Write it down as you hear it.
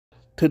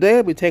Today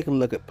I'll be taking a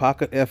look at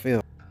Pocket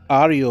FM,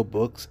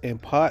 audiobooks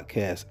and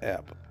podcast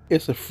app.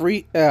 It's a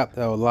free app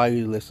that will allow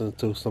you to listen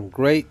to some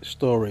great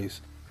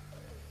stories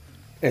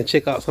and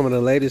check out some of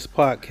the latest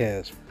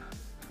podcasts,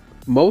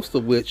 most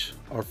of which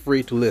are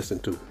free to listen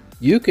to.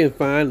 You can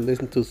find and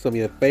listen to some of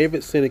your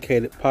favorite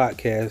syndicated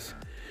podcasts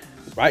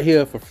right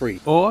here for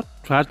free, or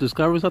try to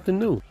discover something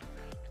new.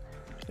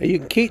 And you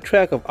can keep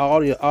track of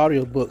all your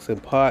audiobooks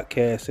and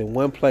podcasts in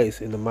one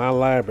place in the My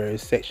Library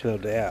section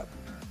of the app.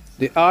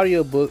 The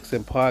audiobooks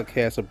and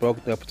podcasts are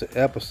broken up into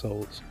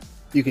episodes.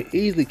 You can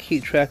easily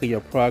keep track of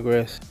your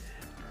progress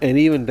and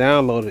even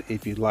download it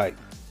if you like.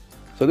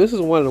 So this is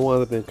one of the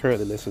ones I've been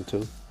currently listening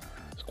to.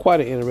 It's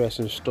quite an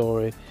interesting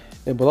story.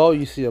 And below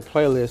you see a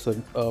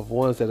playlist of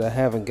ones that I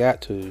haven't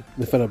got to.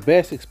 And for the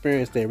best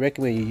experience, they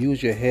recommend you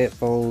use your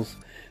headphones,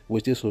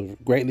 which this will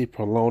greatly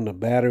prolong the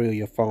battery of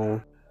your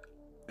phone,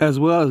 as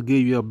well as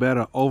give you a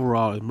better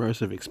overall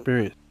immersive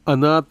experience.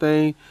 Another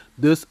thing,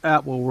 this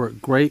app will work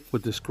great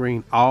with the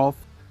screen off,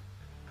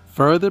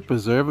 further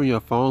preserving your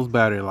phone's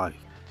battery life.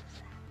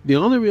 The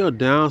only real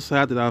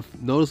downside that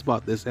I've noticed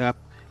about this app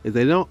is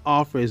they don't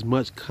offer as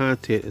much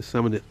content as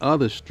some of the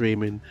other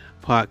streaming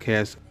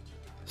podcasts,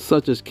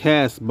 such as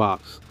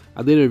Castbox.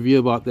 I did a review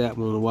about that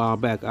one a while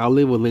back. I'll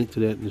leave a link to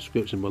that in the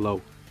description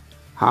below.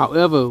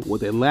 However,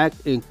 what they lack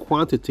in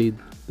quantity,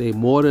 they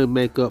more than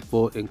make up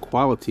for in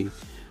quality,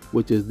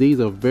 which is these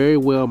are very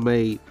well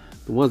made,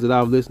 the ones that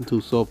I've listened to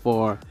so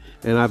far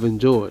and I've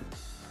enjoyed.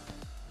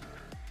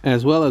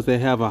 As well as they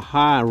have a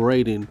high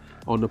rating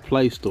on the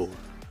Play Store.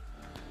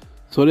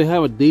 So they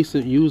have a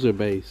decent user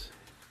base.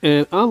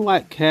 And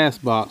unlike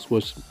Castbox,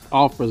 which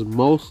offers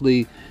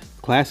mostly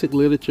classic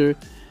literature,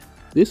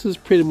 this is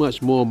pretty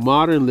much more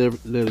modern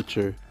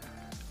literature.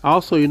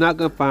 Also, you're not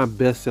going to find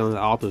best-selling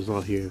authors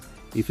on here.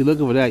 If you're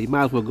looking for that, you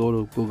might as well go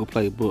to Google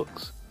Play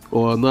Books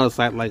or another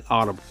site like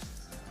Audible.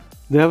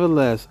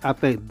 Nevertheless, I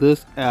think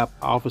this app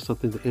offers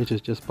something that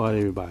interests just about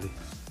everybody.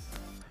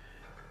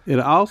 It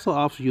also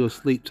offers you a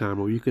sleep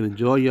timer where you can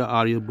enjoy your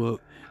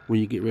audiobook when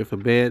you get ready for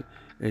bed,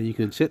 and you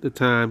can set the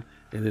time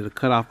and it'll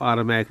cut off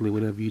automatically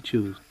whenever you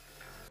choose.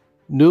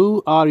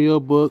 New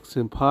audiobooks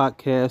and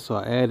podcasts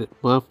are added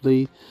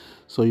monthly,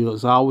 so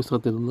there's always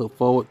something to look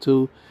forward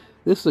to.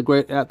 This is a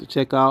great app to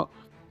check out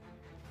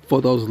for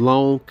those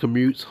long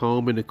commutes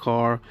home in the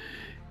car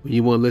when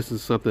you want to listen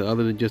to something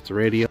other than just the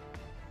radio,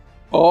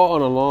 or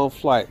on a long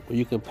flight where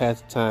you can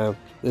pass the time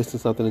listening to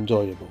something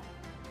enjoyable.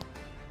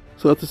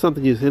 So if it's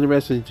something that's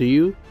interesting to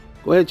you,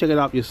 go ahead and check it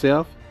out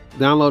yourself.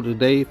 Download it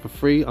today for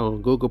free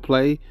on Google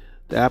Play.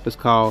 The app is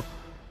called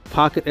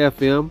Pocket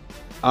FM,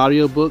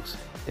 audiobooks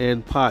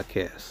and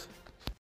podcasts.